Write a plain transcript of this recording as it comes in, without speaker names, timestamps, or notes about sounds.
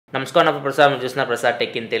నమస్కారం నా ప్రసాద్ మీరు చూస్తున్న Prasad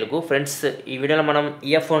tech in Telugu friends ఈ వీడియోలో మనం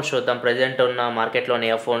ఇయర్ ఫోన్స్ చూద్దాం ప్రెజెంట్ ఉన్న మార్కెట్లో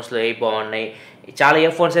ఇయర్ ఫోన్స్లో ఏ బాగున్నాయి చాలా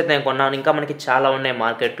ఇయర్ ఫోన్స్ అయితే నేను కొన్నాను ఇంకా మనకి చాలా ఉన్నాయి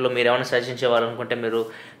మార్కెట్లో మీరు ఏమైనా సజెషన్ చేయాలనుకుంటే మీరు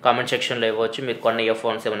కామెంట్ సెక్షన్లో ఇవ్వచ్చు మీరు కొన్న ఇయర్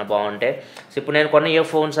ఫోన్స్ ఏమైనా బాగుంటే సో ఇప్పుడు నేను కొన్న ఇయర్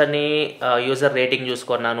ఫోన్స్ అన్ని యూజర్ రేటింగ్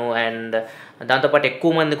చూసుకున్నాను అండ్ దాంతోపాటు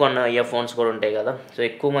ఎక్కువ మంది కొన్న ఇయర్ ఫోన్స్ కూడా ఉంటాయి కదా సో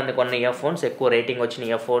ఎక్కువ మంది కొన్న ఇయర్ ఫోన్స్ ఎక్కువ రేటింగ్ వచ్చిన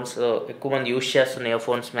ఇయర్ ఫోన్స్ ఎక్కువ మంది యూజ్ చేస్తున్న ఇయర్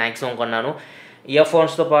ఫోన్స్ మ్యాక్సిమం కొన్నాను ఇయర్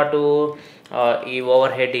ఫోన్స్తో పాటు ఈ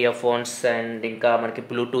over head ear phones and ఇంకా మనకి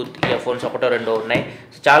బ్లూటూత్ ఇయర్ ఫోన్స్ ఒకటో రెండో ఉన్నాయి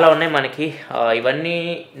సో చాలా ఉన్నాయి మనకి ఇవన్నీ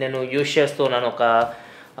నేను యూజ్ చేస్తూ ఉన్నాను ఒక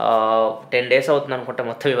 10 days అవుతుంది అనుకుంటా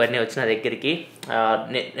మొత్తం ఇవన్నీ వచ్చిన దగ్గరికి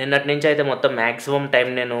నిన్నటి నుంచి అయితే మొత్తం మ్యాక్సిమం టైం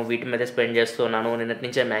నేను వీటి మీద స్పెండ్ చేస్తున్నాను నిన్నటి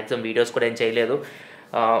నుంచి మ్యాక్సిమం వీడియోస్ కూడా ఏం చేయలేదు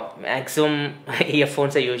మ్యాక్సిమం ఇయర్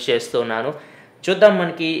ఫోన్సే యూజ్ చేస్తున్నాను చూద్దాం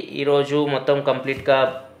మనకి ఈరోజు మొత్తం కంప్లీట్గా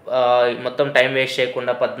మొత్తం టైం వేస్ట్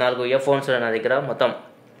చేయకుండా 14 ఇయర్ ఫోన్స్ ఉన్నాయి నా దగ్గర మొత్తం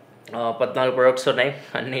 14 ప్రొడక్ట్స్ ఉన్నాయి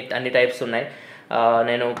అన్ని టైప్స్ ఉన్నాయి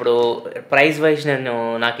నేను ఇప్పుడు ప్రైస్ వైజ్ నేను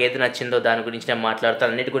నాకు ఏది నచ్చిందో దాని గురించి నేను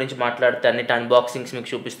మాట్లాడతాను అన్నిటి గురించి మాట్లాడితే అన్నిటి అన్బాక్సింగ్స్ మీకు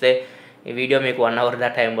చూపిస్తే ఈ వీడియో మీకు 1 hour దా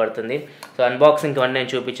టైం పడుతుంది సో అన్బాక్సింగ్ ఇవన్నీ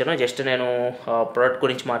నేను చూపించాను జస్ట్ నేను ప్రోడక్ట్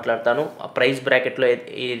గురించి మాట్లాడతాను ప్రైస్ బ్రాకెట్లో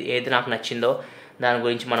ఏది నాకు నచ్చిందో దాని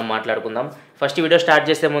గురించి మనం మాట్లాడుకుందాం ఫస్ట్ వీడియో స్టార్ట్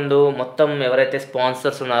చేసే ముందు మొత్తం ఎవరైతే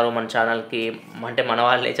స్పాన్సర్స్ ఉన్నారో మన ఛానల్కి అంటే మన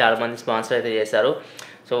వాళ్ళే చాలామంది స్పాన్సర్ అయితే చేశారు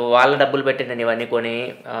సో వాళ్ళ డబ్బులు పెట్టి నేను ఇవన్నీ కొని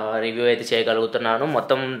రివ్యూ అయితే చేయగలుగుతున్నాను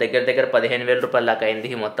మొత్తం దగ్గర 15,000 రూపాయలు దాకా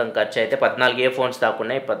అయింది మొత్తం ఖర్చు అయితే 14 ఇయర్ ఫోన్స్ దాకా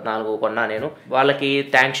ఉన్నాయి 14 కొన్నా నేను వాళ్ళకి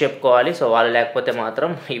థ్యాంక్స్ చెప్పుకోవాలి సో వాళ్ళు లేకపోతే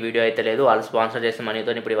మాత్రం ఈ వీడియో అయితే లేదు వాళ్ళు స్పాన్సర్ చేసిన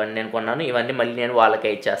మనీతో ఇప్పుడు ఇవన్నీ నేను కొన్నాను ఇవన్నీ మళ్ళీ నేను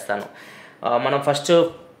వాళ్ళకే ఇచ్చేస్తాను మనం ఫస్ట్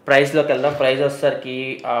ప్రైస్లోకి వెళ్దాం ప్రైస్ వచ్చేసరికి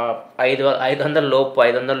 500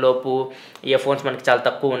 లోపు ఇయర్ ఫోన్స్ మనకి చాలా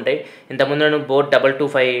తక్కువ ఉంటాయి ఇంతకుముందు నేను బోట్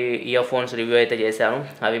 225 ఇయర్ ఫోన్స్ రివ్యూ అయితే చేశాను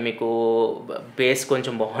అవి మీకు బేస్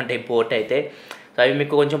కొంచెం బాగుంటాయి బోట్ అయితే సో అవి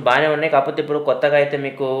మీకు కొంచెం బాగానే ఉన్నాయి కాకపోతే ఇప్పుడు కొత్తగా అయితే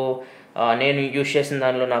మీకు నేను యూజ్ చేసిన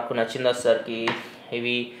దానిలో నాకు నచ్చింది వచ్చేసరికి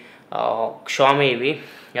ఇవి షామీ ఇవి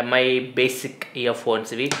ఎంఐ బేసిక్ ఇయర్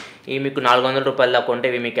ఫోన్స్ ఇవి మీకు 400 రూపాయల దాకా ఉంటే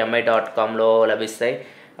ఇవి మీకు mi.comలో లభిస్తాయి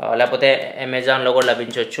లేకపోతే అమెజాన్లో కూడా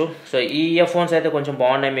లభించవచ్చు సో ఈ ఇయర్ ఫోన్స్ అయితే కొంచెం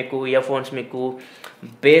బాగున్నాయి మీకు ఇయర్ ఫోన్స్ మీకు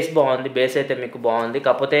బేస్ బాగుంది బేస్ అయితే మీకు బాగుంది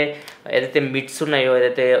కాకపోతే ఏదైతే మిడ్స్ ఉన్నాయో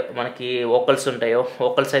ఏదైతే మనకి వోకల్స్ ఉంటాయో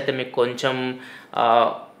వోకల్స్ అయితే మీకు కొంచెం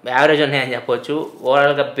యావరేజ్ ఉన్నాయని చెప్పొచ్చు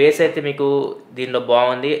ఓవరాల్గా బేస్ అయితే మీకు దీనిలో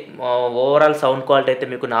బాగుంది ఓవరాల్ సౌండ్ క్వాలిటీ అయితే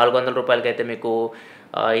మీకు 400 రూపాయలకి అయితే మీకు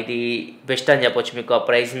ఇది బెస్ట్ అని చెప్పొచ్చు మీకు ఆ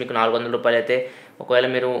ప్రైస్ మీకు 400 రూపాయలు అయితే ఒకవేళ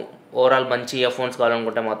మీరు ఓవరాల్ మంచి ఇయర్ ఫోన్స్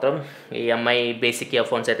కావాలనుకుంటే మాత్రం ఈ ఎంఐ బేసిక్ ఇయర్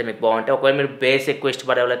ఫోన్స్ అయితే మీకు బాగుంటాయి ఒకవేళ మీరు బేస్ ఎక్కువ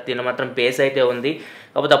ఇష్టపడే వాళ్ళకి దీనిలో మాత్రం బేస్ అయితే ఉంది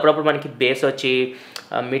కాకపోతే అప్పుడప్పుడు మనకి బేస్ వచ్చి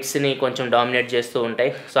మిడ్స్ని కొంచెం డామినేట్ చేస్తూ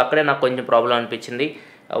ఉంటాయి సో అక్కడే నాకు కొంచెం ప్రాబ్లం అనిపించింది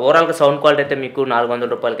ఓవరాల్గా సౌండ్ క్వాలిటీ అయితే మీకు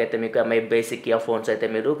 400 రూపాయలకి అయితే మీకు ఎంఐ బేసిక్ ఇయర్ ఫోన్స్ అయితే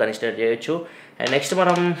మీరు కన్సిడర్ చేయొచ్చు అండ్ నెక్స్ట్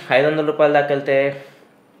మనం 500 రూపాయల దాకా వెళ్తే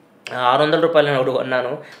 600 రూపాయలు నేను ఒకటి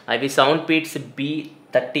కొన్నాను అవి sound పీట్స్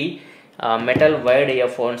B30 metal wide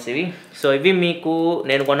ear phones ఇవి సో ఇవి మీకు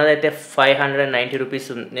నేను కొన్నదైతే 590 రూపీస్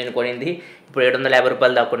నేను కొనింది ఇప్పుడు 750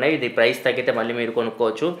 రూపాయలు దాకా ఉన్నాయి ఇది ప్రైస్ తగ్గితే మళ్ళీ మీరు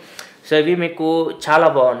కొనుక్కోవచ్చు సో ఇవి మీకు చాలా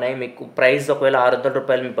బాగున్నాయి మీకు ప్రైస్ ఒకవేళ 600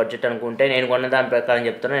 రూపాయలు మీ బడ్జెట్ అనుకుంటే నేను కొన్న దాని ప్రకారం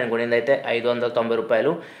చెప్తున్నాను నేను కొనింది అయితే 590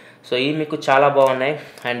 రూపాయలు సో ఇవి మీకు చాలా బాగున్నాయి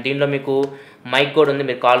అండ్ దీనిలో మీకు మైక్ కూడా ఉంది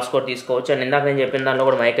మీరు కాల్స్ కూడా తీసుకోవచ్చు అండ్ ఇందాక నేను చెప్పిన దానిలో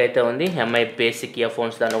కూడా మైక్ అయితే ఉంది ఎంఐ బేసిక్ ఇయర్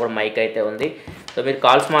ఫోన్స్ దానిలో కూడా మైక్ అయితే ఉంది సో మీరు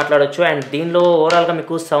కాల్స్ మాట్లాడవచ్చు అండ్ దీనిలో ఓవరాల్గా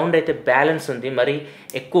మీకు సౌండ్ అయితే బ్యాలెన్స్ ఉంది మరి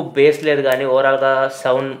ఎక్కువ బేస్ లేదు కానీ ఓవరాల్గా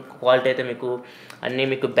సౌండ్ క్వాలిటీ అయితే మీకు అన్నీ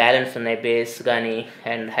మీకు బ్యాలెన్స్ ఉన్నాయి బేస్ కానీ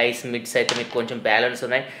అండ్ హైస్ మిడ్స్ అయితే మీకు కొంచెం బ్యాలెన్స్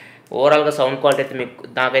ఉన్నాయి ఓవరాల్గా సౌండ్ క్వాలిటీ అయితే మీకు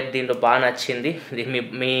నాకైతే దీంట్లో బాగా నచ్చింది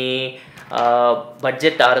మీ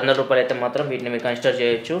బడ్జెట్ 600 రూపాయలు అయితే మాత్రం వీటిని మీరు కన్సిడర్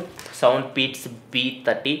చేయొచ్చు సౌండ్ పీట్స్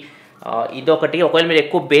B30 ఇదొకటి ఒకవేళ మీరు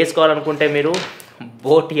ఎక్కువ బేస్ కావాలనుకుంటే మీరు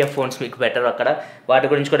బోట్ ఇయర్ ఫోన్స్ మీకు బెటర్ అక్కడ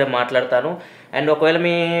వాటి గురించి కూడా మాట్లాడతాను అండ్ ఒకవేళ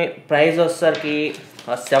మీ ప్రైస్ వచ్చేసరికి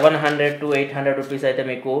 700 to 800 రూపీస్ అయితే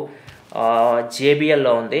మీకు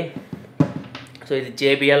JBLలో ఉంది సో ఇది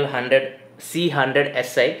JBL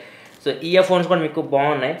C100SI so ear phones కూడా మీకు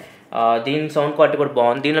బాగున్నాయి దీని సౌండ్ క్వాలిటీ కూడా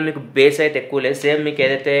బాగుంది దీనిలో మీకు బేస్ అయితే ఎక్కువ లేదు సేమ్ మీకు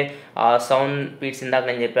ఏదైతే సౌండ్ పీట్స్ ఇందాక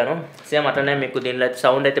నేను చెప్పాను సేమ్ అట్లనే మీకు దీనిలో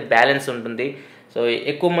సౌండ్ అయితే బ్యాలెన్స్ ఉంటుంది సో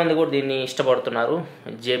ఎక్కువ మంది కూడా దీన్ని ఇష్టపడుతున్నారు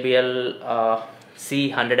JBL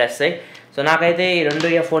C100SI సో నాకైతే ఈ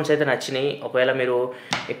 2 ఇయర్ ఫోన్స్ అయితే నచ్చినాయి ఒకవేళ మీరు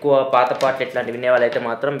ఎక్కువ పాత పాటలు ఇట్లాంటివి వినేవాళ్ళు అయితే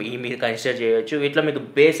మాత్రం మీరు కన్సిడర్ చేయొచ్చు వీటిలో మీకు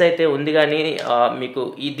బేస్ అయితే ఉంది కానీ మీకు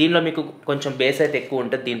దీనిలో మీకు కొంచెం బేస్ అయితే ఎక్కువ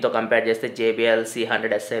ఉంటుంది దీంతో కంపేర్ చేస్తే JBL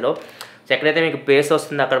C100SIలో సో ఎక్కడైతే మీకు బేస్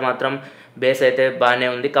వస్తుందో అక్కడ మాత్రం బేస్ అయితే బాగానే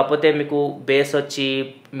ఉంది కాకపోతే మీకు బేస్ వచ్చి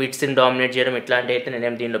మిడ్స్ని డామినేట్ చేయడం ఇట్లాంటివి అయితే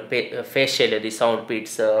నేనేం దీనిలో ఫేస్ చేయలేదు ఈ సౌండ్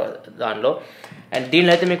పీట్స్ దానిలో అండ్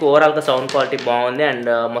దీనిలో అయితే మీకు ఓవరాల్గా సౌండ్ క్వాలిటీ బాగుంది అండ్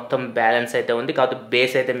మొత్తం బ్యాలెన్స్ అయితే ఉంది కాకపోతే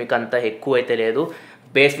బేస్ అయితే మీకు అంత ఎక్కువ అయితే లేదు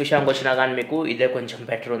బేస్ విషయానికి వచ్చినా కానీ మీకు ఇదే కొంచెం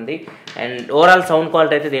బెటర్ ఉంది. అండ్ ఓవరాల్ సౌండ్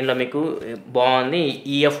క్వాలిటీ అయితే దీనిలో మీకు బాగుంది.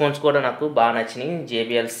 ఈ ఇయర్ ఫోన్స్ కూడా నాకు బాగా నచ్చినాయి,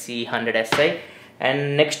 JBL C100SI. అండ్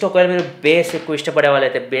నెక్స్ట్ ఒకవేళ మీరు బేస్ ఎక్కువ ఇష్టపడే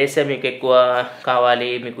వాళ్ళైతే, బేసే మీకు ఎక్కువ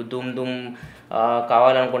కావాలి, మీకు దుమ్ దుమ్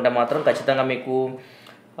కావాలనుకుంటే మాత్రం ఖచ్చితంగా మీకు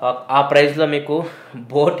ఆ ప్రైస్లో మీకు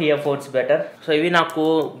boat ear phones better. So ఇవి నాకు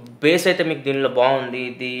బేస్ అయితే మీకు దీనిలో బాగుంది.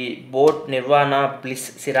 ఇది boat Nirvana bliss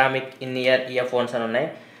ceramic in ear phones అని ఉన్నాయి.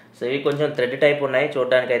 సో ఇవి కొంచెం థ్రెడ్ టైప్ ఉన్నాయి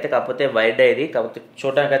చూడడానికి అయితే, కాకపోతే వైడ్ ఇది, కాకపోతే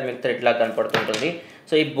చూడడానికి అయితే మీకు థ్రెడ్ లాగా కనపడుతుంటుంది.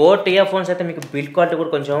 సో ఈ బోట్ ఇయర్ ఫోన్స్ అయితే మీకు బిల్డ్ క్వాలిటీ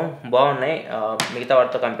కూడా కొంచెం బాగున్నాయి మిగతా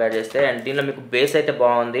వాటితో కంపేర్ చేస్తే. అండ్ దీనిలో మీకు బేస్ అయితే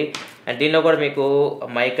బాగుంది. అండ్ దీనిలో కూడా మీకు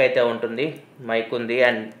మైక్ అయితే ఉంటుంది, మైక్ ఉంది.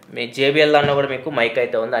 అండ్ మీ JBL దానిలో కూడా మీకు మైక్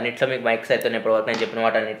అయితే ఉంది. అన్నింటిలో మీకు మైక్స్ అయితే ఉన్నాయి ఇప్పటివరకు నేను చెప్పిన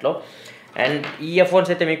వాటి అన్నింటిలో. అండ్ ఈ ఇయర్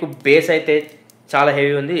ఫోన్స్ అయితే మీకు బేస్ అయితే చాలా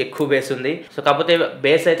హెవీ ఉంది, ఎక్కువ బేస్ ఉంది. సో కాకపోతే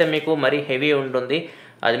బేస్ అయితే మీకు మరీ హెవీ ఉంటుంది,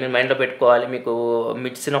 అది మీరు మైండ్లో పెట్టుకోవాలి. మీకు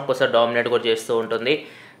మిడ్స్ని ఒక్కోసారి డామినేట్ కూడా చేస్తూ ఉంటుంది.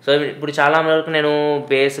 సో ఇప్పుడు చాలా వరకు నేను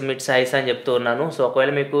బేస్, మిడ్స్, హైస్ అని చెప్తూ ఉన్నాను. సో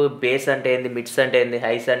ఒకవేళ మీకు బేస్ అంటే ఏంది, మిడ్స్ అంటే ఏంది,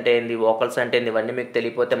 హైస్ అంటే ఏంది, వోకల్స్ అంటే ఏంది, ఇవన్నీ మీకు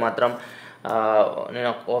తెలియకపోతే మాత్రం నేను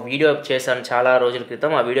ఒక వీడియో చేశాను చాలా రోజుల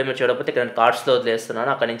క్రితం. ఆ వీడియో మీరు చూడకపోతే ఇక్కడ నేను కార్డ్స్లో వదిలేస్తున్నాను.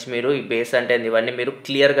 అక్కడ నుంచి మీరు ఈ బేస్ అంటే ఏంది ఇవన్నీ మీరు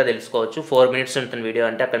క్లియర్గా తెలుసుకోవచ్చు. 4 minutes ఉంటుంది వీడియో,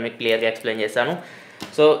 అంటే అక్కడ మీకు క్లియర్గా ఎక్స్ప్లెయిన్ చేశాను.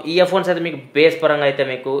 సో ఈ ఇయర్ ఫోన్స్ అయితే మీకు బేస్ పరంగా అయితే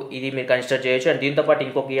మీకు ఇది మీరు కన్సిడర్ చేయొచ్చు. అండ్ దీంతోపాటు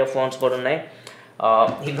ఇంకొక ఇయర్ ఫోన్స్ కూడా ఉన్నాయి,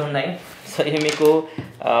 ఇవి ఉన్నాయి. సో ఇవి మీకు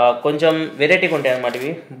కొంచెం వెరైటీగా ఉంటాయి అన్నమాట.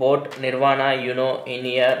 ఇవి boat Nirvana you know in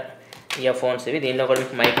ear phones. ఇవి దీనిలో కూడా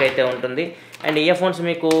మీకు మైక్ అయితే ఉంటుంది. అండ్ ఇయర్ ఫోన్స్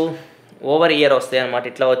మీకు ఓవర్ ఇయర్ వస్తాయి అన్నమాట,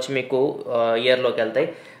 ఇట్లా వచ్చి మీకు ఇయర్లోకి వెళ్తాయి.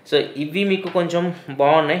 సో ఇవి మీకు కొంచెం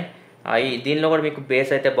బాగున్నాయి. దీనిలో కూడా మీకు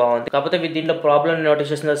బేస్ అయితే బాగుంది. కాకపోతే దీంట్లో ప్రాబ్లమ్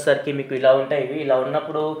నోటీస్ చేసిన వచ్చేసరికి మీకు ఇలా ఉంటాయి. ఇవి ఇలా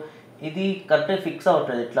ఉన్నప్పుడు ఇది కరెక్ట్గా ఫిక్స్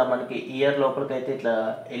అవుతుంది, ఇట్లా మనకి ఇయర్ లోపలికి అయితే ఇట్లా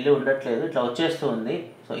వెళ్ళి ఉండట్లేదు, ఇట్లా వచ్చేస్తూ ఉంది.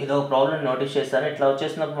 సో ఇదో ప్రాబ్లం నోటీస్ చేస్తాను. ఇట్లా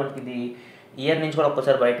వచ్చేసినప్పుడు మనకి ఇది ఇయర్ నుంచి కూడా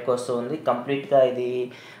ఒక్కసారి బయటకు వస్తూ ఉంది కంప్లీట్గా. ఇది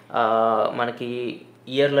మనకి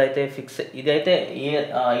ఇయర్లో అయితే ఫిక్స్, ఇదైతే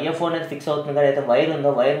ఇయర్ ఫోన్ అయితే ఫిక్స్ అవుతుంది. కానీ అయితే వైర్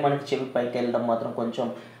ఉందో, వైర్ మనకి చెవి పైకి వెళ్ళడం మాత్రం కొంచెం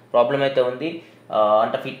ప్రాబ్లం అయితే ఉంది.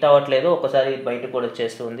 అంటే ఫిట్ అవ్వట్లేదు, ఒకసారి బయటకు కూడా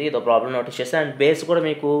వచ్చేస్తుంది, ఇదో ప్రాబ్లం నోటీస్ చేస్తాను. అండ్ బేస్ కూడా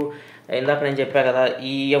మీకు ఇందాక నేను చెప్పాను కదా,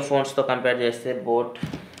 ఈ ఇయర్ ఫోన్స్తో కంపేర్ చేస్తే బోట్,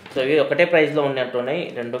 సో ఇవి ఒకటే ప్రైస్లో ఉన్నట్టున్నాయి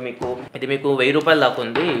రెండు. మీకు ఇది మీకు 1000 రూపాయలు దాకా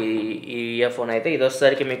ఉంది ఈ ఇయర్ ఫోన్ అయితే. ఇది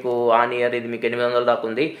వచ్చేసరికి మీకు ఆన్ ఇయర్ ఇది మీకు 800 దాకా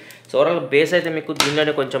ఉంది. సో ఓవరాల్ బేస్ అయితే మీకు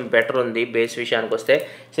దీనిలోనే కొంచెం బెటర్ ఉంది బేస్ విషయానికి వస్తే.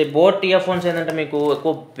 సో ఈ బోట్ ఇయర్ ఫోన్స్ ఏంటంటే మీకు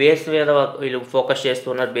ఎక్కువ బేస్ మీద వీళ్ళు ఫోకస్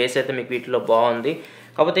చేస్తున్నారు. బేస్ అయితే మీకు వీటిలో బాగుంది.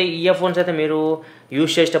 కాకపోతే ఈ ఇయర్ ఫోన్స్ అయితే మీరు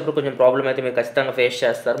యూజ్ చేసేటప్పుడు కొంచెం ప్రాబ్లం అయితే మీరు ఖచ్చితంగా ఫేస్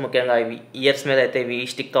చేస్తారు. ముఖ్యంగా ఇవి ఇయర్స్ మీద అయితే ఇవి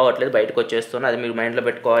స్టిక్ అవ్వట్లేదు, బయటకు వచ్చేస్తున్నాయి, అది మీరు మైండ్లో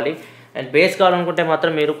పెట్టుకోవాలి. అండ్ బేస్ కావాలనుకుంటే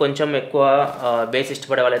మాత్రం మీరు కొంచెం ఎక్కువ బేస్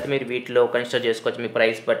ఇష్టపడే వాళ్ళైతే మీరు వీటిలో కన్సిడర్ చేసుకోవచ్చు మీ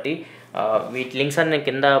ప్రైస్ బట్టి. వీటి లింక్స్ అన్ని నేను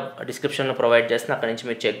కింద డిస్క్రిప్షన్లో ప్రొవైడ్ చేస్తాను, అక్కడ నుంచి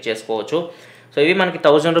మీరు చెక్ చేసుకోవచ్చు. సో ఇవి మనకి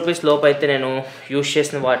 1000 రూపీస్ లోపు అయితే నేను యూజ్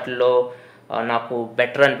చేసిన వాటిల్లో నాకు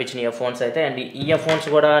బెటర్ అనిపించిన ఇయర్ ఫోన్స్ అయితే. అండ్ ఈ ఇయర్ ఫోన్స్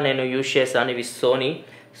కూడా నేను యూజ్ చేశాను, ఇవి సోనీ.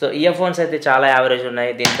 సో ఇయర్ ఫోన్స్ అయితే చాలా యావరేజ్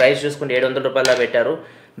ఉన్నాయి. దీని ప్రైస్ చూసుకుంటే 700 రూపాయల పెట్టారు.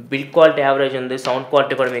 బిల్డ్ క్వాలిటీ యావరేజ్ ఉంది, సౌండ్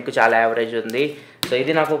క్వాలిటీ కూడా మీకు చాలా యావరేజ్ ఉంది. సో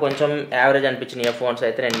ఇది నాకు కొంచెం యావరేజ్ అనిపించిన ఇయర్ ఫోన్స్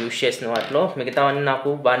అయితే నేను యూజ్ చేసిన వాటిలో. మిగతావన్నీ నాకు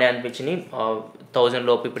బాగానే అనిపించినాయి 1000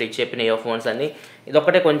 లోపు ఇప్పుడు చెప్పిన ఇయర్ ఫోన్స్ అన్ని.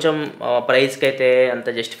 ఇదొక్కటే కొంచెం ప్రైస్కి అయితే అంత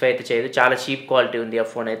జస్టిఫై అయితే చేయదు, చాలా చీప్ క్వాలిటీ ఉంది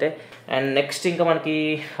ఇయర్ ఫోన్ అయితే. అండ్ నెక్స్ట్ ఇంకా మనకి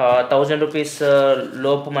 1000 రూపీస్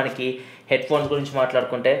లోపు మనకి హెడ్ ఫోన్స్ గురించి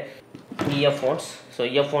మాట్లాడుకుంటే ear phones. So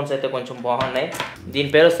ear phones అయితే కొంచెం బాగున్నాయి. దీని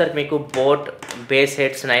పేరు వచ్చేసరికి మీకు బోట్ బేస్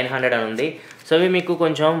హెడ్స్ 900 అని ఉంది. సో ఇవి మీకు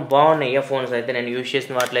కొంచెం బాగున్నాయి ఇయర్ ఫోన్స్ అయితే. నేను యూజ్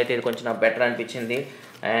చేసిన వాటిలో అయితే ఇది కొంచెం నాకు బెటర్ అనిపించింది.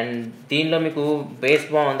 అండ్ దీనిలో మీకు బేస్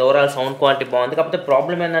బాగుంది, ఓవరాల్ సౌండ్ క్వాలిటీ బాగుంది. కాకపోతే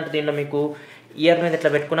ప్రాబ్లం ఏంటంటే దీనిలో మీకు ఇయర్ మీద ఇట్లా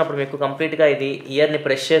పెట్టుకున్నప్పుడు మీకు కంప్లీట్గా ఇది ఇయర్ని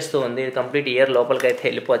ప్రెస్ చేస్తూ ఉంది. ఇది కంప్లీట్ ఇయర్ లోపలికి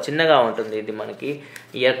అయితే చిన్నగా ఉంటుంది ఇది మనకి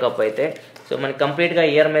ఇయర్ కప్ అయితే. సో మనకి కంప్లీట్గా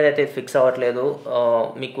ఇయర్ మీద అయితే ఫిక్స్ అవ్వట్లేదు.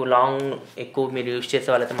 మీకు లాంగ్ ఎక్కువ మీరు యూజ్ చేసే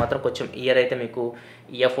వాళ్ళైతే మాత్రం కొంచెం ఇయర్ అయితే మీకు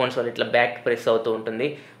ఇయర్ ఫోన్స్ వల్ల ఇట్లా బ్యాక్ ప్రెస్ అవుతూ ఉంటుంది,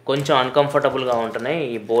 కొంచెం అన్కంఫర్టబుల్గా ఉంటున్నాయి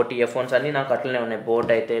ఈ బోట్ ఇయర్ ఫోన్స్ అన్నీ. నాకు అట్లనే ఉన్నాయి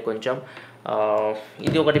బోట్ అయితే కొంచెం.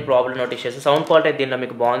 ఇది ఒకటి ప్రాబ్లం నోటీస్ చేస్తే. సౌండ్ క్వాలిటీ దీనిలో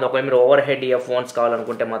మీకు బాగుంది. ఒకవేళ మీరు ఓవర్ హెడ్ ఇయర్ ఫోన్స్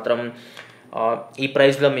కావాలనుకుంటే మాత్రం ఈ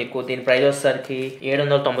ప్రైస్లో మీకు దీని ప్రైస్ వచ్చేసరికి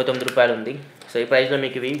 799 రూపాయలు ఉంది. సో ఈ ప్రైస్లో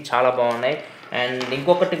మీకు ఇవి చాలా బాగున్నాయి. అండ్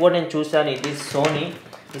ఇంకొకటి కూడా నేను చూసాను, ఇది సోనీ.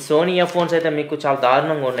 ఈ సోనీ ఇయర్ ఫోన్స్ అయితే మీకు చాలా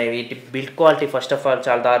దారుణంగా ఉన్నాయి. వీటి build quality first of all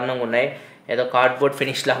చాలా దారుణంగా ఉన్నాయి, ఏదో కార్డ్బోర్డ్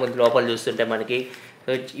ఫినిష్ లాగా ఉంది లోపల చూస్తుంటే మనకి.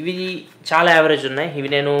 సో ఇవి చాలా యావరేజ్ ఉన్నాయి.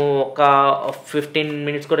 ఇవి నేను ఒక 15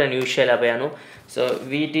 minutes కూడా నేను యూజ్ చేయలేకపోయాను. సో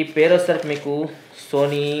వీటి పేరు వచ్చేసరికి మీకు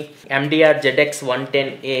Sony MDR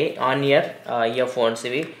ZX110A on ear phones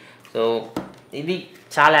ఇవి. సో ఇది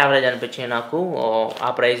చాలా యావరేజ్ అనిపించింది నాకు ఆ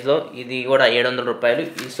ప్రైస్లో. ఇది కూడా 700 రూపాయలు.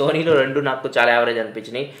 ఈ సోనీలో రెండు నాకు చాలా యావరేజ్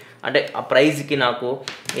అనిపించినాయి. అంటే ఆ ప్రైస్కి నాకు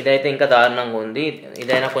ఇదైతే ఇంకా దారుణంగా ఉంది,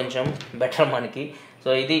 ఇదైనా కొంచెం బెటర్ మనకి. సో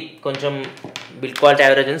ఇది కొంచెం బిల్డ్ క్వాలిటీ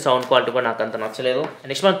యావరేజ్ ఉంది, సౌండ్ క్వాలిటీ కూడా నాకు అంత నచ్చలేదు.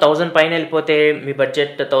 నెక్స్ట్ మనం 1000 పైన వెళ్ళిపోతే మీ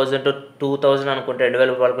బడ్జెట్ 1000 to 2000 అనుకుంటే 2000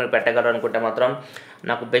 రూపాయలకు మీరు పెట్టగలరు అనుకుంటే మాత్రం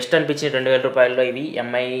నాకు బెస్ట్ అనిపించింది 2000 రూపాయల్లో ఇవి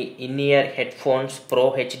MI in year head phones pro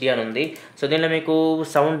HD అని ఉంది. సో దీనిలో మీకు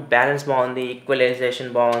సౌండ్ బ్యాలెన్స్ బాగుంది,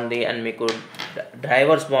 ఈక్వలైజేషన్ బాగుంది, అండ్ మీకు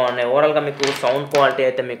డ్రైవర్స్ బాగున్నాయి. ఓవరాల్గా మీకు సౌండ్ క్వాలిటీ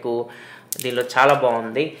అయితే మీకు దీనిలో చాలా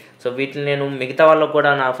బాగుంది. సో వీటిని నేను మిగతా వాళ్ళకు కూడా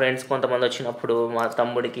నా ఫ్రెండ్స్ కొంతమంది వచ్చినప్పుడు మా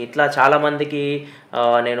తమ్ముడికి ఇట్లా చాలామందికి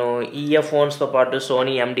నేను ఈ ఇయర్ ఫోన్స్తో పాటు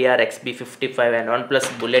Sony MDR XB55 and OnePlus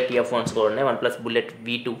bullet ear phones కూడా ఉన్నాయి, వన్ప్లస్ బుల్లెట్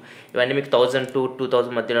V2 ఇవన్నీ మీకు 1000 to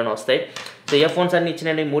 2000 మధ్యలోనే వస్తాయి. సో ఇయర్ ఫోన్స్ అన్ని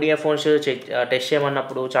ఇచ్చినండి. 3 ఇయర్ ఫోన్స్ టెస్ట్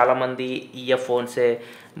చేయమన్నప్పుడు చాలామంది ఇయర్ ఫోన్సే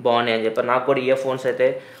బాగున్నాయి అని చెప్పారు. నాకు కూడా ఇయర్ ఫోన్స్ అయితే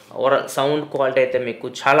ఓవరాల్ సౌండ్ క్వాలిటీ అయితే మీకు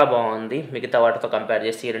చాలా బాగుంది మిగతా వాటితో కంపేర్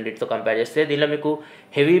చేస్తే, ఈ రెండింటితో కంపేర్ చేస్తే. దీనిలో మీకు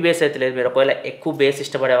హెవీ బేస్ అయితే లేదు. మీరు ఒకవేళ ఎక్కువ బేస్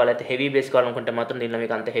ఇష్టపడే వాళ్ళైతే హెవీ బేస్ కావాలనుకుంటే మాత్రం దీనిలో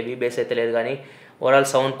మీకు అంత హెవీ బేస్ అయితే లేదు, కానీ ఓవరాల్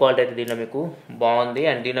సౌండ్ క్వాలిటీ అయితే దీనిలో మీకు బాగుంది.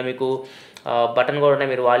 అండ్ దీనిలో మీకు బటన్ కూడా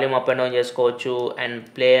ఉన్నాయి, మీరు వాల్యూమ్ అప్ అండ్ డౌన్ చేసుకోవచ్చు, and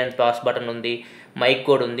play and pass button ఉంది, మైక్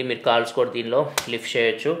కూడా ఉంది, మీరు కాల్స్ కూడా దీనిలో లిఫ్ట్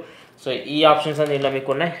చేయొచ్చు. సో ఈ ఆప్షన్స్ అన్ని దీనిలో మీకు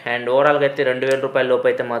ఉన్నాయి. అండ్ ఓవరాల్గా అయితే 2000 రూపాయల లోపు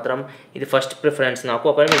అయితే మాత్రం ఇది ఫస్ట్ ప్రిఫరెన్స్ నాకు.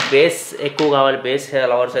 ఒకవేళ మీకు బేస్ ఎక్కువ కావాలి, బేస్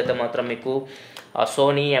లవర్స్ అయితే మాత్రం మీకు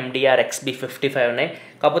సోనీ ఎండిఆర్ XB55 ఉన్నాయి.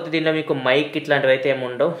 కాకపోతే దీనిలో మీకు మైక్ ఇట్లాంటివి అయితే ఏమి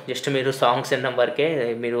ఉండవు, జస్ట్ మీరు సాంగ్స్ వినడం వరకే.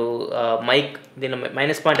 మీరు మైక్ దీనిలో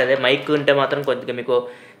మైనస్ పాయింట్ అదే, మైక్ ఉంటే మాత్రం కొద్దిగా మీకు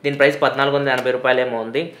దీని ప్రైస్ 1480 రూపాయలు ఏమో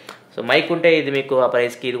ఉంది. సో మైక్ ఉంటే ఇది మీకు ఆ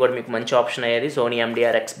ప్రైస్కి ఇది కూడా మీకు మంచి ఆప్షన్ అయ్యేది, సోనీ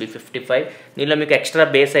ఎండిఆర్ XB55. దీనిలో మీకు ఎక్స్ట్రా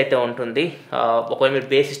బేస్ అయితే ఉంటుంది, ఒకవేళ మీరు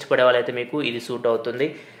బేస్ ఇష్టపడే వాళ్ళైతే మీకు ఇది సూట్ అవుతుంది.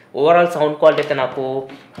 ఓవరాల్ సౌండ్ క్వాలిటీ అయితే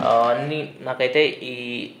నాకైతే ఈ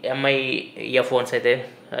ఎంఐ ఇయర్ ఫోన్స్ అయితే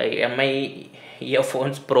MI ear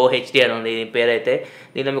phones pro HD అని ఉంది దీని పేరు అయితే.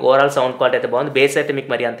 దీనిలో మీకు ఓవరాల్ సౌండ్ క్వాలిటీ అయితే బాగుంది, బేస్ అయితే మీకు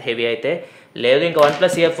మరి అంత హెవీ అయితే లేదు. ఇంకా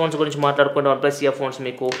వన్ప్లస్ ఇయర్ ఫోన్స్ గురించి మాట్లాడుకుంటే వన్ప్లస్ ఇయర్ ఫోన్స్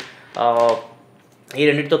మీకు ఈ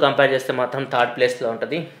రెండింటితో కంపేర్ చేస్తే మాత్రం థర్డ్ ప్లేస్లో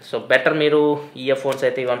ఉంటుంది. సో బెటర్ మీరు ఇయర్ ఫోన్స్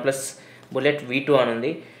అయితే వన్ప్లస్ బుల్లెట్ V2 అని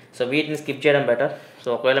ఉంది, సో వీటిని స్కిప్ చేయడం బెటర్. సో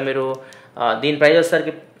ఒకవేళ మీరు దీని ప్రైస్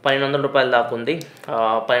వచ్చేసరికి 1200 రూపాయలు దాకా ఉంది.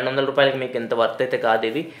 1200 రూపాయలకి మీకు ఎంత వర్త్ అయితే కాదు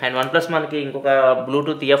ఇవి. అండ్ వన్ప్లస్ మనకి ఇంకొక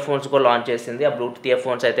బ్లూటూత్ ఇయర్ ఫోన్స్ కూడా లాంచ్ చేసింది. ఆ బ్లూటూత్ ఇయర్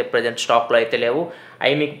ఫోన్స్ అయితే ప్రజెంట్ స్టాక్లో అయితే లేవు.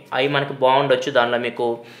 అవి మనకి బాగుండొచ్చు, దానిలో మీకు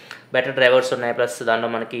బెటర్ డ్రైవర్స్ ఉన్నాయి, ప్లస్ దాంట్లో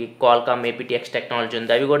మనకి క్వాల్కామ్ APTX టెక్నాలజీ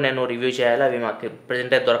ఉంది. అవి కూడా నేను రివ్యూ చేయాలి, అవి మాకు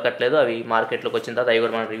ప్రజెంట్ అయితే దొరకట్లేదు, అవి మార్కెట్లోకి వచ్చిన తర్వాత అవి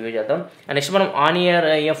కూడా మనం రివ్యూ చేద్దాం. నెక్స్ట్ మనం ఆన్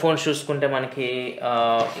ఇయర్ ఫోన్స్ చూసుకుంటే మనకి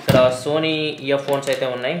ఇక్కడ సోనీ ఇయర్ ఫోన్స్ అయితే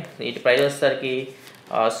ఉన్నాయి. వీటి ప్రైస్ వచ్చేసరికి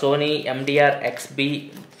సోనీ ఎండిఆర్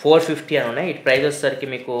XB450 అని ఉన్నాయి. వీటి ప్రైస్ వచ్చేసరికి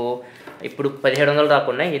మీకు ఇప్పుడు 1700 దాకా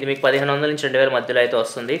ఉన్నాయి. ఇది మీకు 1500 నుంచి 2000 మధ్యలో అయితే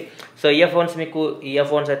వస్తుంది. సో ఇయర్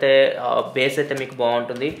ఫోన్స్ అయితే బేస్ అయితే మీకు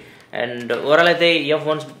బాగుంటుంది. అండ్ ఓవరాల్ అయితే ఇయర్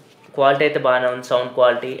ఫోన్స్ క్వాలిటీ అయితే బాగానే ఉంది, sound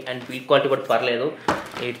quality and build quality కూడా పర్లేదు.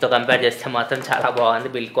 వీటితో కంపేర్ చేస్తే మాత్రం చాలా బాగుంది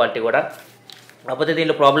బిల్డ్ క్వాలిటీ కూడా. కాకపోతే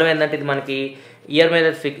దీంట్లో ప్రాబ్లం ఏంటంటే ఇది మనకి ఇయర్ మీద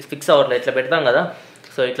ఫిక్స్ అవ్వట్లేదు, ఇట్లా పెడతాం కదా,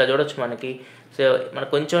 సో ఇట్లా చూడొచ్చు మనకి. సో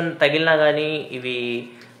మనకు కొంచెం తగిలినా కానీ ఇవి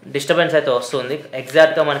డిస్టర్బెన్స్ అయితే వస్తుంది,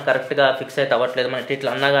 ఎగ్జాక్ట్గా మనకి కరెక్ట్గా ఫిక్స్ అయితే అవ్వట్లేదు. మనకి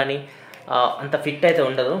ఇట్లా అన్నా కానీ అంత ఫిట్ అయితే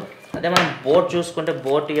ఉండదు. అదే మనం బోట్ చూసుకుంటే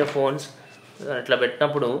బోట్ ఇయర్ ఫోన్స్ ఇట్లా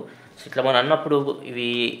పెట్టినప్పుడు ఇట్లా మనం అన్నప్పుడు ఇవి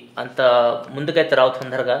అంత ముందుకైతే రావు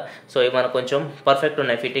తొందరగా. సో ఇవి మనకు కొంచెం పర్ఫెక్ట్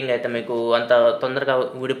ఉన్నాయి, ఫిట్టింగ్ అయితే మీకు అంత తొందరగా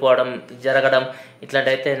ఊడిపోవడం జరగడం ఇట్లాంటి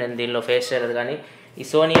అయితే నేను దీనిలో ఫేస్ చేయలేదు. కానీ ఈ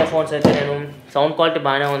సోనీ ఇయర్ ఫోన్స్ అయితే నేను సౌండ్ క్వాలిటీ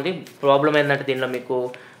బాగానే ఉంది. ప్రాబ్లం ఏంటంటే దీనిలో మీకు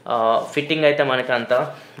ఫిట్టింగ్ అయితే మనకి అంత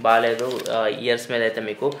బాగాలేదు, ఇయర్స్ మీద అయితే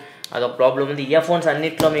మీకు అదొక ప్రాబ్లం ఉంది. ఇయర్ ఫోన్స్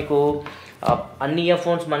అన్నిట్లో మీకు అన్ని ఇయర్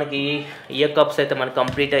ఫోన్స్ మనకి ఇయర్ కప్స్ అయితే మనకి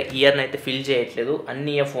కంప్లీట్గా ఇయర్ని అయితే ఫిల్ చేయట్లేదు.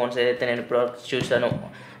 అన్ని ఇయర్ ఫోన్స్ ఏదైతే నేను ప్రొడక్ట్స్ చూసాను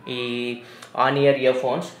ఈ ఆన్ ఇయర్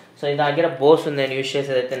ఫోన్స్, సో ఇది దగ్గర బోస్ ఉంది నేను యూస్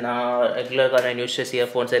చేసేది అయితే, నా రెగ్యులర్గా నేను యూస్ చేసే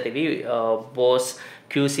ఇయర్ ఫోన్స్ అయితే ఇవి బోస్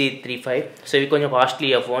QC35. సో ఇవి కొంచెం కాస్ట్లీ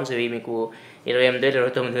ఇయర్ ఫోన్స్, ఇవి మీకు 28,000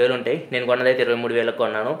 29,000 ఉంటాయి. నేను కొన్నదైతే 23,000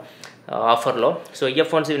 కొన్నాను ఆఫర్లో. సో ఇయర్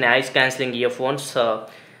ఫోన్స్ ఇవి noise cancelling ear phones.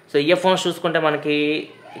 So ear phones చూసుకుంటే మనకి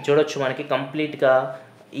చూడొచ్చు మనకి కంప్లీట్గా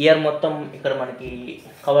ఇయర్ మొత్తం ఇక్కడ మనకి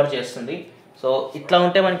కవర్ చేస్తుంది. సో ఇట్లా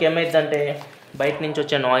ఉంటే మనకి ఏమైందంటే బయట నుంచి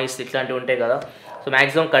వచ్చే నాయిస్ ఇట్లాంటివి ఉంటాయి కదా, సో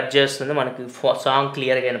మ్యాక్సిమం కట్ చేస్తుంది, మనకి సాంగ్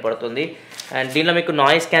క్లియర్గా వినపడుతుంది. అండ్ దీనిలో మీకు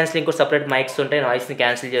నాయిస్ క్యాన్సిలింగ్ కూడా సపరేట్ మైక్స్ ఉంటాయి, నాయిస్ని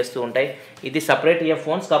క్యాన్సిల్ చేస్తూ ఉంటాయి. ఇది సపరేట్ ఇయర్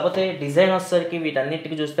ఫోన్స్. కాకపోతే డిజైన్ వచ్చేసరికి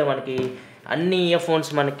వీటన్నిటికీ చూస్తే మనకి అన్ని ఇయర్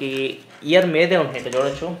ఫోన్స్ మనకి ఇయర్ మీదే ఉంటాయి. ఇట్లా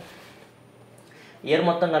చూడొచ్చు ఇయర్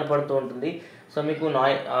మొత్తం కనపడుతూ ఉంటుంది. సో మీకు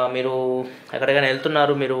మీరు ఎక్కడికైనా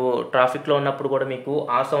వెళ్తున్నారు, మీరు ట్రాఫిక్లో ఉన్నప్పుడు కూడా మీకు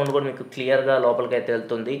ఆ సౌండ్ కూడా మీకు క్లియర్గా లోపలికి అయితే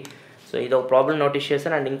వెళ్తుంది. సో ఇది ఒక ప్రాబ్లం నోటీస్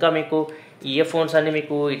చేశాను. అండ్ ఇంకా మీకు ఇయర్ ఫోన్స్ అన్నీ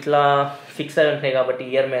మీకు ఇట్లా ఫిక్స్ అయి ఉంటాయి కాబట్టి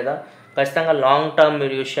ఇయర్ మీద, ఖచ్చితంగా లాంగ్ టర్మ్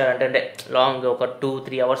మీరు యూజ్ చేయాలంటే అంటే లాంగ్ ఒక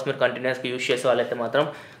 2-3 అవర్స్ మీరు కంటిన్యూస్గా యూజ్ చేసే వాళ్ళైతే మాత్రం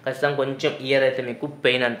ఖచ్చితంగా కొంచెం ఇయర్ అయితే మీకు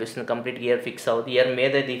పెయిన్ అనిపిస్తుంది, కంప్లీట్ ఇయర్ ఫిక్స్ అవుతుంది, ఇయర్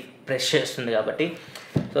మీద ఇది ప్రెస్ చేస్తుంది కాబట్టి.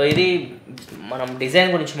 సో ఇది మనం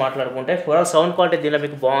డిజైన్ గురించి మాట్లాడుకుంటే ఓవరాల్ సౌండ్ క్వాలిటీ దీనిలో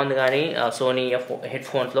మీకు బాగుంది, కానీ సోనీ హెడ్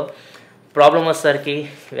ఫోన్స్లో ప్రాబ్లమ్ వచ్చేసరికి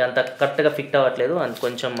ఇవి అంత కరెక్ట్గా ఫిట్ అవ్వట్లేదు. అండ్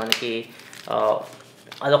కొంచెం మనకి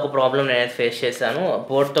అదొక ప్రాబ్లం నేను ఫేస్ చేశాను.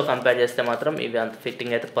 బోర్డ్తో కంపేర్ చేస్తే మాత్రం ఇవి అంత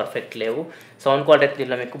ఫిట్టింగ్ అయితే పర్ఫెక్ట్ లేవు. సౌండ్ క్వాలిటీ అయితే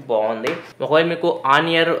దీనిలో మీకు బాగుంది. ఒకవేళ మీకు on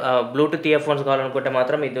year Bluetooth ear phones కావాలనుకుంటే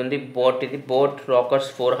మాత్రం ఇది ఉంది ఇది బోట్ రాకర్స్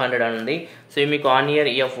 400 అని ఉంది. సో ఇవి మీకు ఆన్ ఇయర్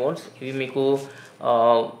ఇయర్ ఫోన్స్, ఇవి మీకు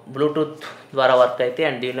బ్లూటూత్ ద్వారా వర్క్ అయితే.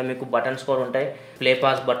 అండ్ దీనిలో మీకు బటన్స్ కూడా ఉంటాయి, ప్లే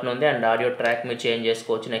పాస్ బటన్ ఉంది, అండ్ ఆడియో ట్రాక్ మీరు చేంజ్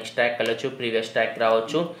చేసుకోవచ్చు, నెక్స్ట్ ట్రాక్ వెళ్ళొచ్చు, ప్రీవియస్ ట్రాక్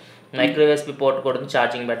రావచ్చు, మైక్రో యూఎస్బీ పోర్ట్ కూడా ఉంది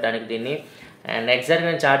ఛార్జింగ్ పెట్టడానికి దీన్ని. అండ్ ఎగ్జాక్ట్గా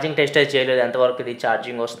నేను ఛార్జింగ్ టెస్ట్ అయితే చేయలేదు, ఎంతవరకు ఇది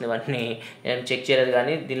ఛార్జింగ్ వస్తుంది ఇవన్నీ నేను చెక్ చేయలేదు.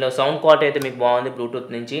 కానీ దీనిలో సౌండ్ క్వాలిటీ అయితే మీకు బాగుంది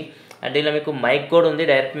బ్లూటూత్ నుంచి. అండ్ దీనిలో మీకు మైక్ కూడా ఉంది,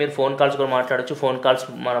 డైరెక్ట్ మీరు ఫోన్ కాల్స్ కూడా మాట్లాడచ్చు. ఫోన్ కాల్స్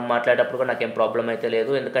మనం మాట్లాడేటప్పుడు కూడా నాకేం ప్రాబ్లం అయితే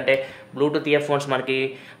లేదు, ఎందుకంటే బ్లూటూత్ ఇయర్ ఫోన్స్ మనకి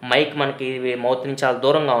మైక్ మనకి మౌత్ నుంచి చాలా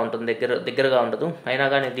దూరంగా ఉంటుంది, దగ్గరగా ఉండదు. అయినా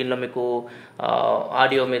కానీ దీనిలో మీకు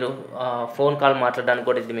ఆడియో మీరు ఫోన్ కాల్ మాట్లాడడానికి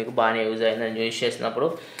కూడా ఇది మీకు బాగానే యూజ్ అయింది నేను యూజ్ చేసినప్పుడు.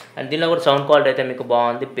 అండ్ దీనిలో కూడా సౌండ్ క్వాలిటీ అయితే మీకు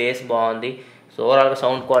బాగుంది, బేస్ బాగుంది. సో ఓవరాల్గా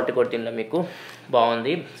సౌండ్ క్వాలిటీ కూడా దీనిలో మీకు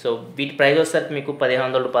బాగుంది. సో వీటి ప్రైస్ వచ్చేసరికి మీకు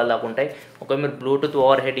 1500 రూపాయలు దాకా ఉంటాయి. ఒకవేళ మీరు Bluetooth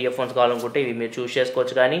over head ear phones కావాలనుకుంటే ఇవి మీరు చూస్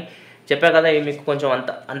చేసుకోవచ్చు. కానీ చెప్పా కదా, ఇవి మీకు కొంచెం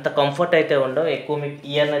అంత కంఫర్ట్ అయితే ఉండవు, ఎక్కువ మీకు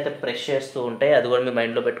ఇయర్ని అయితే ప్రెస్ చేస్తూ ఉంటాయి, అది కూడా మీ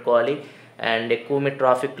మైండ్లో పెట్టుకోవాలి. అండ్ ఎక్కువ మీరు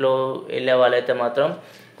ట్రాఫిక్లో వెళ్ళే వాళ్ళైతే మాత్రం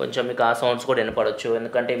కొంచెం మీకు ఆ సౌండ్స్ కూడా వినపడవచ్చు,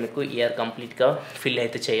 ఎందుకంటే మీకు ఇయర్ కంప్లీట్గా ఫిల్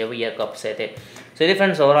అయితే చేయవు ఇయర్ కప్స్ అయితే. సో ఇది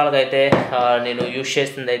ఫ్రెండ్స్ ఓవరాల్గా అయితే నేను యూజ్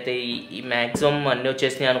చేస్తుంది అయితే ఈ మ్యాక్సిమం అన్నీ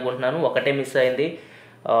వచ్చేసినాయి అనుకుంటున్నాను. ఒకటే మిస్ అయింది,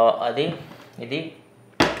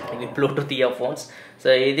 ఇవి బ్లూటూత్ ఇయర్ ఫోన్స్. సో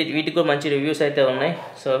వీటికి కూడా మంచి రివ్యూస్ అయితే ఉన్నాయి.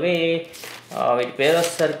 సో వీటి పేరు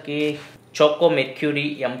వచ్చేసరికి చోకో మెర్క్యూరీ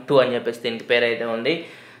M2 అని చెప్పేసి దీనికి పేరు అయితే ఉంది.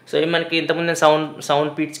 సో ఇవి మనకి ఇంతకుముందు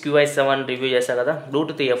సౌండ్ పీట్స్ QI7 రివ్యూ చేశాను కదా,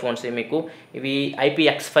 బ్లూటూత్ ఇయర్ ఫోన్స్ మీకు. ఇవి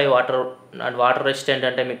IPX5 వాటర్ రెసిస్టెంట్,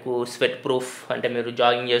 అంటే మీకు స్వెట్ ప్రూఫ్, అంటే మీరు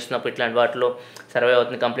జాగింగ్ చేస్తున్నప్పుడు ఇట్లాంటి వాటిలో సర్వే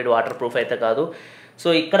అవుతుంది, కంప్లీట్ వాటర్ ప్రూఫ్ అయితే కాదు. సో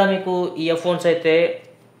ఇక్కడ మీకు ఇయర్ ఫోన్స్ అయితే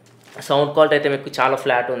సౌండ్ క్వాలిటీ అయితే మీకు చాలా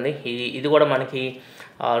ఫ్లాట్ ఉంది. ఇది కూడా మనకి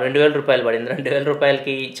 2000 రూపాయలు పడింది. 2000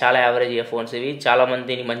 రూపాయలకి చాలా యావరేజ్ ఇయర్ ఫోన్స్ ఇవి. చాలామంది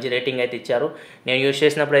దీనికి మంచి రేటింగ్ అయితే ఇచ్చారు. నేను యూజ్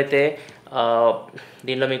చేసినప్పుడు అయితే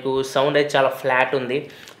దీనిలో మీకు సౌండ్ అయితే చాలా ఫ్లాట్ ఉంది.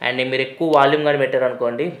 అండ్ మీరు ఎక్కువ వాల్యూమ్ కానీ పెట్టారు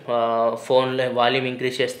అనుకోండి, ఫోన్లో వాల్యూమ్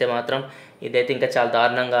ఇంక్రీజ్ చేస్తే మాత్రం ఇదైతే ఇంకా చాలా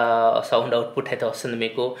దారుణంగా సౌండ్ అవుట్పుట్ అయితే వస్తుంది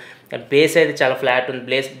మీకు. అండ్ బేస్ అయితే చాలా ఫ్లాట్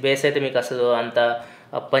ఉంది, బేస్ అయితే మీకు అసలు అంత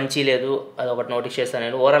పంచి లేదు, అదొకటి నోటీస్ చేస్తాను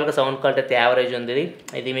నేను. ఓవరాల్గా సౌండ్ క్వాలిటీ అయితే యావరేజ్ ఉంది.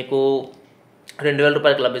 ఇది మీకు 2000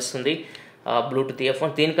 రూపాయలకి లభిస్తుంది బ్లూటూత్ ఇయర్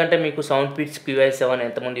ఫోన్. దీనికంటే మీకు సౌండ్ పీట్స్ QI7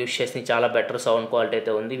 ఎంతమంది యూజ్ చేసి చాలా బెటర్ సౌండ్ క్వాలిటీ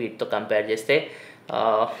అయితే ఉంది వీటితో కంపేర్ చేస్తే.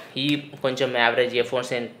 ఈ కొంచెం యావరేజ్ ఇయర్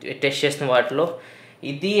ఫోన్స్ నేను టెస్ట్ చేసిన వాటిలో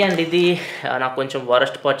ఇది నాకు కొంచెం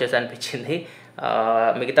వరస్ట్ పర్చేస్ అనిపించింది.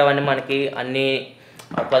 మిగతావన్నీ మనకి అన్నీ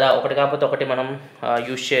ఒకటి కాకపోతే ఒకటి మనం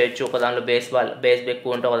యూజ్ చేయొచ్చు. ఒక దానిలో బేస్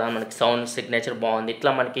ఎక్కువ ఉంటే ఒక దాని మనకి సౌండ్ సిగ్నేచర్ బాగుంది,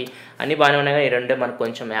 ఇట్లా మనకి అన్ని బాగానే ఉన్నాయి. కానీ ఈ రెండే మనకు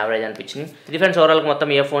కొంచెం యావరేజ్ అనిపించింది. ఇది ఫ్రెండ్స్ ఓవరాల్గా మొత్తం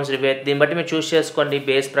ఇయర్ ఫోన్స్ రివ్యూ. దీన్ని బట్టి మీరు చూస్ చేసుకోండి,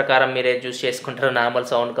 బేస్ ప్రకారం మీరు ఏది చూస్ చేసుకుంటారు. నార్మల్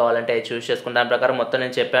సౌండ్ కావాలంటే అది చూస్ చేసుకుంటారు, దాని ప్రకారం మొత్తం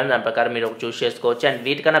నేను చెప్పాను, దాని ప్రకారం మీరు ఒక చూస్ చేసుకోవచ్చు. అండ్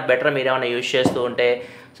వీటికన్నా బెటర్ మీరు ఏమైనా యూజ్ చేస్తూ ఉంటే,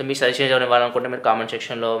 సో మీ సజెషన్స్ ఏమైనా ఇవ్వాలనుకుంటే మీరు కామెంట్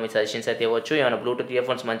సెక్షన్లో మీ సజెషన్స్ అయితే ఇవ్వచ్చు. ఏమైనా బ్లూటూత్ ఇయర్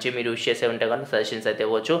ఫోన్స్ మంచి మీరు యూజ్ చేసే ఉంటే కానీ సజెషన్స్ అయితే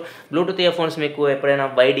ఇవ్వచ్చు. బ్లూటూత్ ఇయర్ ఫోన్స్ మీకు ఎప్పుడైనా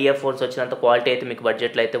వైడ్ ఇయర్ ఫోన్స్ వచ్చినంత క్వాలిటీ అయితే మీకు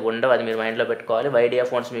బడ్జెట్లో అయితే ఉండవు, అది మీరు మైండ్లో పెట్టుకోవాలి. వైడ్ ఇయర్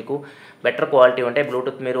ఫోన్స్ మీకు బెటర్ క్వాలిటీ ఉంటాయి.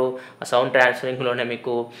 బ్లూటూత్ మీరు సౌండ్ ట్రాన్స్ఫరింగ్లోనే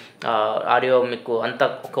మీకు ఆడియో మీకు అంత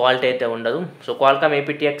క్వాలిటీ అయితే ఉండదు. సో క్వాల్కామ్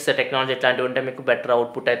APTX టెక్నాలజీ ఇట్లాంటివి ఉంటే మీకు బెటర్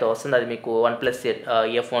అవుట్పుట్ అయితే వస్తుంది. అది మీకు OnePlus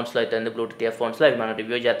ఇయర్ ఫోన్స్లో అయితే ఉంది, బ్లూటూత్ ఇయర్ ఫోన్స్లో. అవి మనం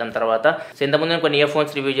రివ్యూ చేద్దాం తర్వాత. సో ఇంతకుముందు నేను కొన్ని ఇయర్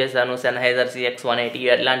ఫోన్స్ రివ్యూ చేశాను, Sennheiser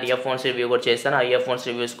CX180 ఇలాంటి ఇయర్ ఫోన్స్ రివ్యూ కూడా చేస్తాను. ఆ ఇయర్ ఫోన్స్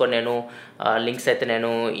రివ్యూస్ కూడా నేను లింక్స్ అయితే నేను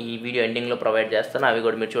ఈ వీడియో ఎండింగ్లో ప్రొవైడ్ చేస్తాను, అవి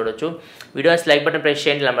కూడా మీరు చూడొచ్చు. వీడియోస్ లైక్ బటన్ ప్రెస్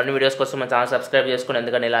చేయండి. ఇలా మరిన్ని వీడియోస్ కోసం మన ఛానల్ సబ్స్క్రైబ్ చేసుకోండి,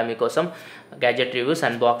 ఎందుకంటే ఇలా మీకోసం gadget reviews,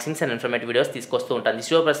 unboxings and informative videos తీసుకొస్తూ ఉంటాను.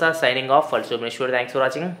 This your Prasad signing off. For so many thanks for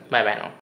watching. By by now.